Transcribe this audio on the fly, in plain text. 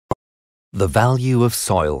The value of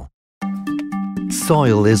soil.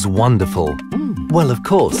 Soil is wonderful. Well, of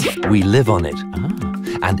course, we live on it.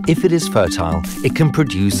 And if it is fertile, it can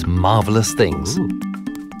produce marvelous things.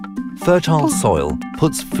 Fertile soil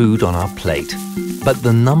puts food on our plate. But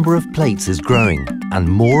the number of plates is growing, and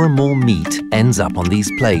more meat ends up on these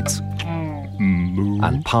plates.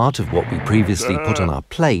 And part of what we previously put on our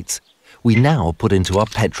plates, we now put into our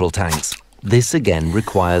petrol tanks. This again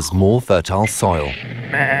requires more fertile soil.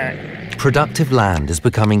 Productive land is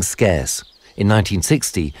becoming scarce. In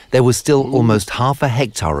 1960, there was still almost half a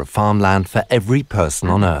hectare of farmland for every person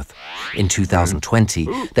on Earth. In 2020,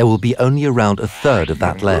 there will be only around a third of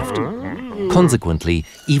that left. Consequently,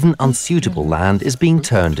 even unsuitable land is being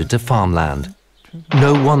turned into farmland.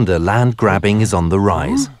 No wonder land grabbing is on the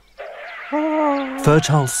rise.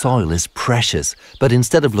 Fertile soil is precious, but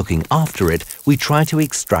instead of looking after it, we try to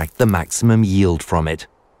extract the maximum yield from it.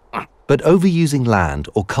 But overusing land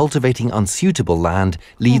or cultivating unsuitable land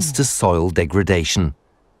leads to soil degradation.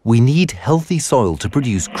 We need healthy soil to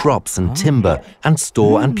produce crops and timber and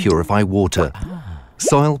store and purify water.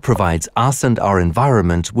 Soil provides us and our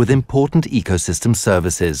environment with important ecosystem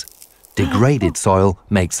services. Degraded soil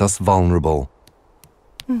makes us vulnerable.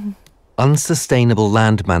 Unsustainable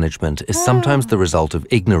land management is sometimes the result of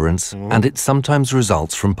ignorance, and it sometimes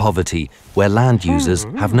results from poverty, where land users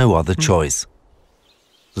have no other choice.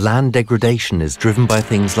 Land degradation is driven by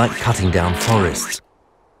things like cutting down forests,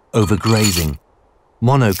 overgrazing,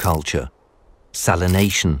 monoculture,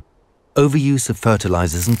 salination, overuse of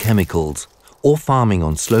fertilizers and chemicals, or farming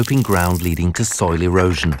on sloping ground leading to soil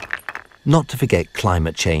erosion. Not to forget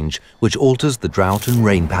climate change, which alters the drought and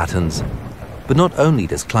rain patterns. But not only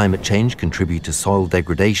does climate change contribute to soil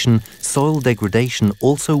degradation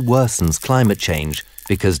also worsens climate change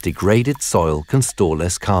because degraded soil can store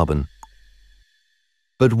less carbon.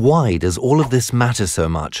 But why does all of this matter so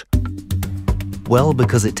much? Well,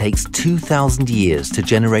 because it takes 2,000 years to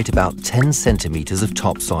generate about 10 centimeters of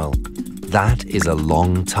topsoil. That is a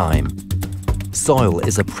long time. Soil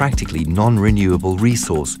is a practically non-renewable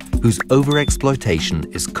resource whose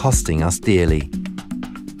overexploitation is costing us dearly.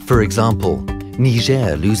 For example,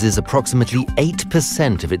 Niger loses approximately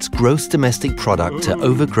 8% of its gross domestic product to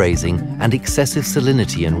overgrazing and excessive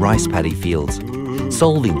salinity in rice paddy fields.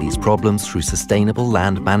 Solving these problems through sustainable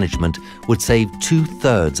land management would save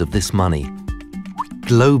 2/3 of this money.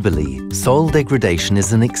 Globally, soil degradation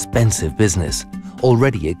is an expensive business.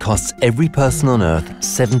 Already it costs every person on Earth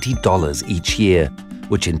 $70 each year,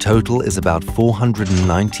 which in total is about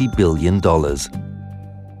 $490 billion.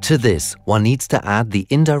 To this, one needs to add the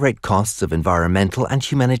indirect costs of environmental and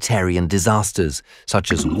humanitarian disasters,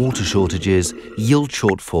 such as water shortages, yield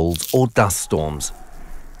shortfalls, or dust storms.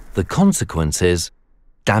 The consequence is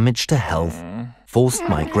damage to health, forced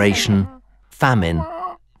migration, famine,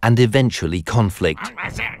 and eventually conflict.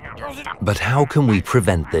 But how can we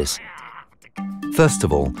prevent this? First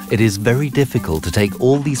of all, it is very difficult to take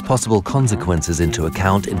all these possible consequences into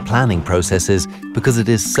account in planning processes because it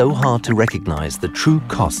is so hard to recognize the true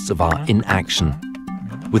costs of our inaction.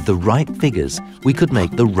 With the right figures, we could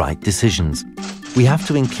make the right decisions. We have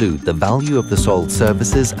to include the value of the soil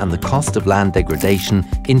services and the cost of land degradation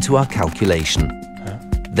into our calculation.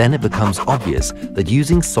 Then it becomes obvious that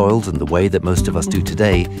using soils in the way that most of us do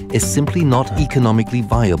today is simply not economically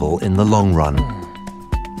viable in the long run.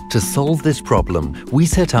 To solve this problem, we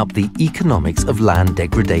set up the Economics of Land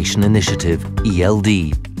Degradation Initiative,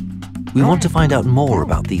 ELD. We want to find out more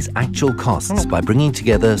about these actual costs by bringing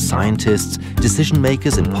together scientists,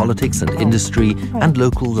 decision-makers in politics and industry, and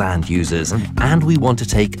local land users, and we want to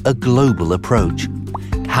take a global approach.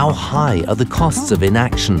 How high are the costs of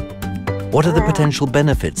inaction? What are the potential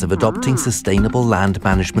benefits of adopting sustainable land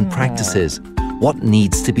management practices? What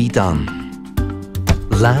needs to be done?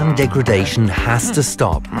 Land degradation has to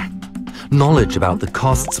stop. Knowledge about the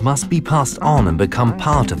costs must be passed on and become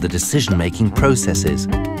part of the decision-making processes.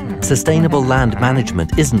 Sustainable land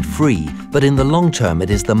management isn't free, but in the long term it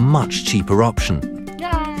is the much cheaper option.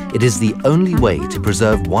 It is the only way to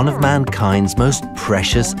preserve one of mankind's most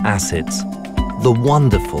precious assets, the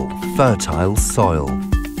wonderful, fertile soil.